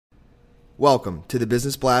Welcome to the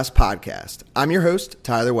Business Blast podcast. I'm your host,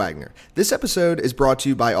 Tyler Wagner. This episode is brought to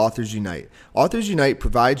you by Authors Unite. Authors Unite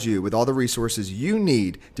provides you with all the resources you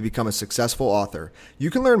need to become a successful author. You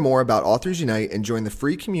can learn more about Authors Unite and join the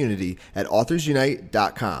free community at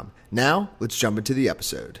authorsunite.com. Now, let's jump into the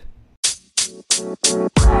episode.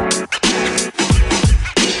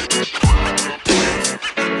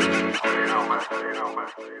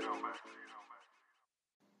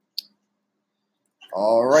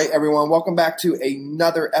 All right, everyone. Welcome back to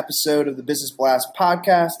another episode of the Business Blast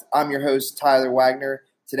podcast. I'm your host, Tyler Wagner.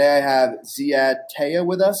 Today I have Ziad Taya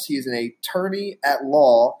with us. He is an attorney at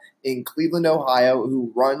law in Cleveland, Ohio,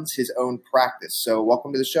 who runs his own practice. So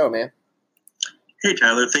welcome to the show, man. Hey,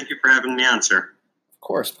 Tyler. Thank you for having me on, sir. Of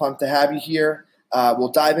course. Pumped to have you here.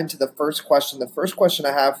 We'll dive into the first question. The first question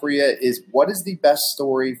I have for you is, what is the best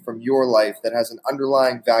story from your life that has an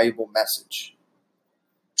underlying valuable message?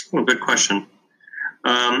 Well, good question.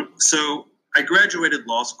 So I graduated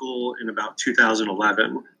law school in about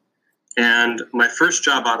 2011, and my first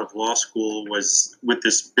job out of law school was with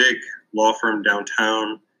this big law firm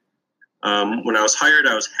downtown. When I was hired,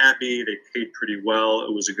 I was happy. They paid pretty well.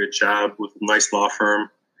 It was a good job with a nice law firm.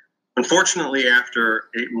 Unfortunately, after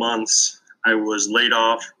 8 months, I was laid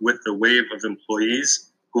off with the wave of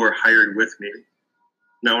employees who were hired with me.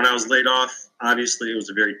 Now, when I was laid off, obviously it was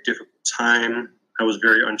a very difficult time. I was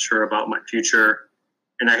very unsure about my future.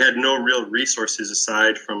 And I had no real resources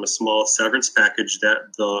aside from a small severance package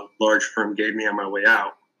that the large firm gave me on my way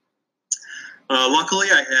out. Luckily,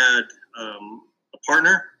 I had a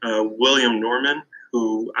partner, William Norman,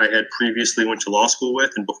 who I had previously went to law school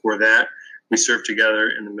with, and before that, we served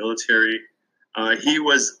together in the military. He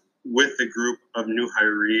was with the group of new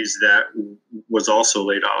hirees that was also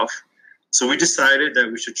laid off. So we decided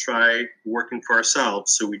that we should try working for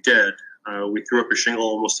ourselves. So we did. We threw up a shingle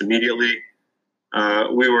almost immediately.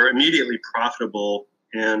 We were immediately profitable,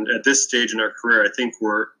 and at this stage in our career, I think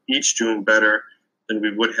we're each doing better than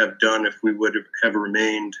we would have done if we would have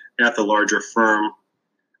remained at the larger firm.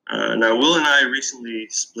 Now, Will and I recently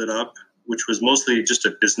split up, which was mostly just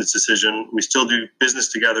a business decision. We still do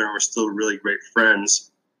business together, and we're still really great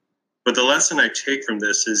friends. But the lesson I take from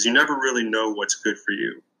this is you never really know what's good for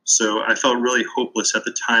you. So I felt really hopeless at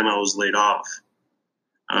the time I was laid off.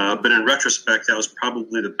 But in retrospect, that was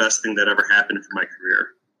probably the best thing that ever happened for my career.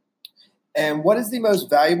 And what is the most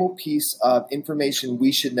valuable piece of information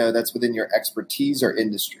we should know that's within your expertise or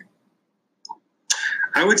industry?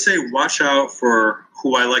 I would say watch out for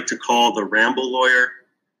who I like to call the ramble lawyer.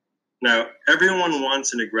 Now, everyone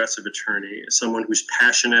wants an aggressive attorney, someone who's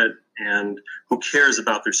passionate and who cares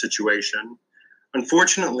about their situation.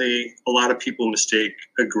 Unfortunately, a lot of people mistake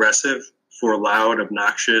aggressive for loud,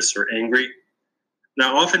 obnoxious, or angry.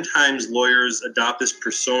 Now, oftentimes lawyers adopt this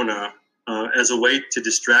persona as a way to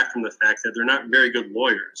distract from the fact that they're not very good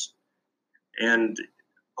lawyers. And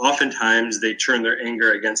oftentimes they turn their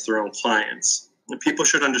anger against their own clients. And people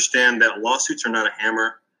should understand that lawsuits are not a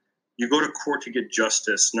hammer. You go to court to get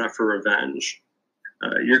justice, not for revenge.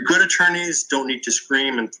 Your good attorneys don't need to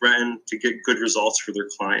scream and threaten to get good results for their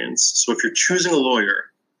clients. So if you're choosing a lawyer,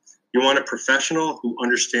 you want a professional who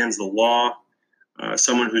understands the law,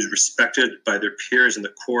 someone who's respected by their peers in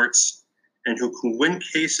the courts, and who can win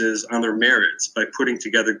cases on their merits by putting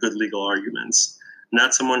together good legal arguments,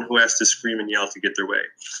 not someone who has to scream and yell to get their way.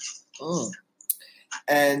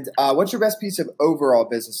 And what's your best piece of overall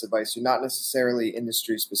business advice, so not necessarily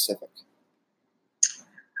industry specific?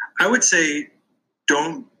 I would say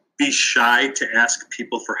don't be shy to ask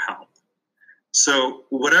people for help. So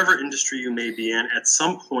whatever industry you may be in, at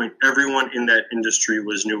some point, everyone in that industry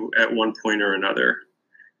was new at one point or another.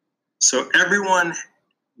 So everyone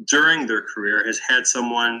during their career has had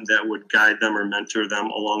someone that would guide them or mentor them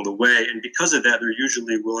along the way. And because of that, they're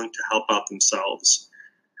usually willing to help out themselves.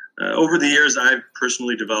 Over the years, I've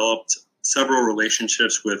personally developed several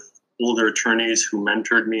relationships with older attorneys who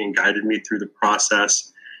mentored me and guided me through the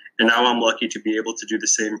process. And now I'm lucky to be able to do the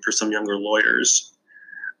same for some younger lawyers.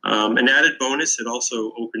 An added bonus, it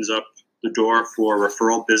also opens up the door for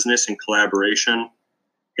referral business and collaboration.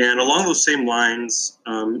 And along those same lines,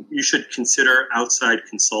 you should consider outside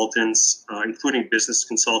consultants, including business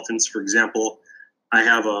consultants. For example, I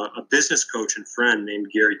have a business coach and friend named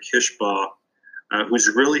Gary Kishbaugh, who's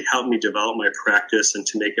really helped me develop my practice and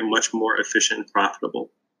to make it much more efficient and profitable.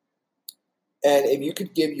 And if you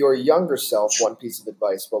could give your younger self one piece of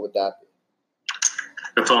advice, what would that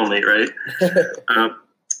be? If only, right?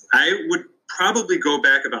 I would probably go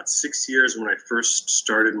back about 6 years when I first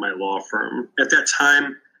started my law firm. At that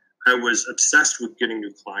time, I was obsessed with getting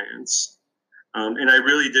new clients. And I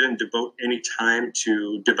really didn't devote any time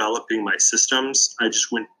to developing my systems. I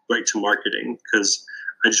just went right to marketing because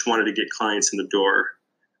I just wanted to get clients in the door.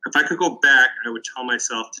 If I could go back, I would tell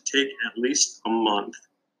myself to take at least a month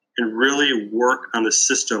and really work on the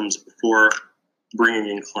systems before bringing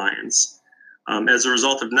in clients. As a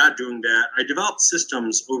result of not doing that, I developed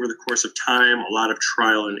systems over the course of time, a lot of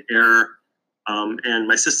trial and error, and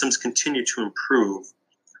my systems continue to improve.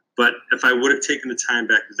 But if I would have taken the time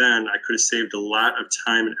back then, I could have saved a lot of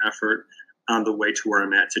time and effort on the way to where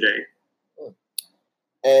I'm at today.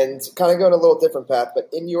 And kind of going a little different path, but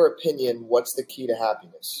in your opinion, what's the key to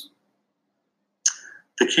happiness?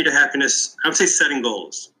 The key to happiness, I would say setting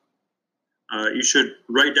goals. You should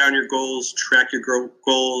write down your goals, track your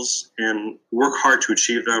goals, and work hard to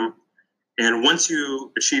achieve them. And once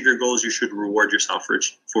you achieve your goals, you should reward yourself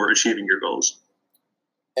for achieving your goals.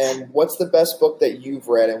 And what's the best book that you've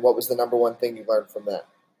read, and what was the number one thing you learned from that?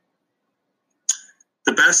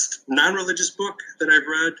 The best non-religious book that I've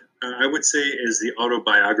read, I would say, is the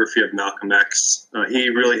autobiography of Malcolm X. He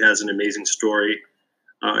really has an amazing story.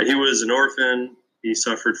 He was an orphan. He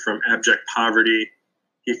suffered from abject poverty.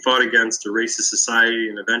 He fought against a racist society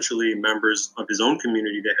and eventually members of his own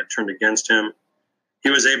community that had turned against him.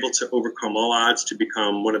 He was able to overcome all odds to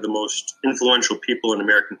become one of the most influential people in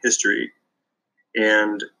American history.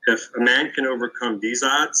 And if a man can overcome these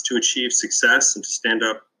odds to achieve success and to stand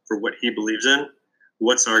up for what he believes in,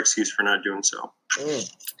 what's our excuse for not doing so?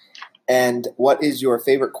 And what is your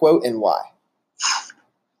favorite quote and why?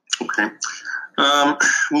 Okay.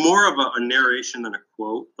 More of a narration than a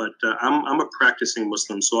quote, but I'm a practicing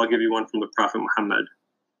Muslim, so I'll give you one from the Prophet Muhammad.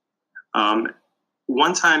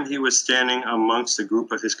 One time he was standing amongst a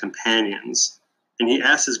group of his companions, and he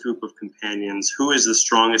asked his group of companions, "Who is the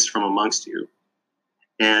strongest from amongst you?"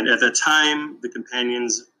 And at that time, the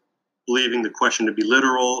companions, believing the question to be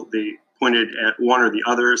literal, they pointed at one or the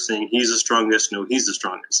other, saying, "He's the strongest," "No, he's the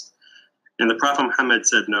strongest." And the Prophet Muhammad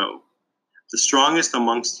said, "No. The strongest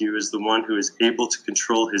amongst you is the one who is able to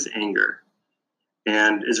control his anger."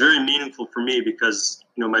 And it's very meaningful for me because,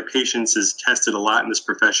 my patience is tested a lot in this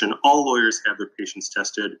profession. All lawyers have their patience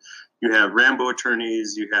tested. You have Rambo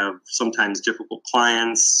attorneys, you have sometimes difficult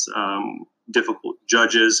clients, difficult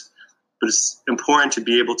judges, but it's important to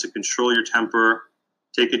be able to control your temper,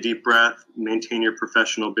 take a deep breath, maintain your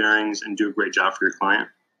professional bearings, and do a great job for your client.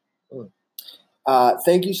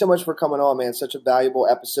 Thank you so much for coming on, man. Such a valuable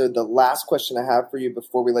episode. The last question I have for you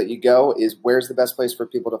before we let you go is, where's the best place for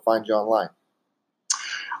people to find you online?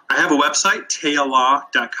 I have a website,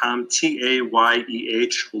 tayehLaw.com,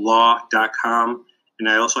 TAYEH law.com, and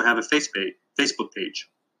I also have a Facebook page.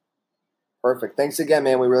 Perfect. Thanks again,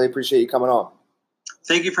 man. We really appreciate you coming on.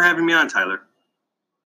 Thank you for having me on, Tyler.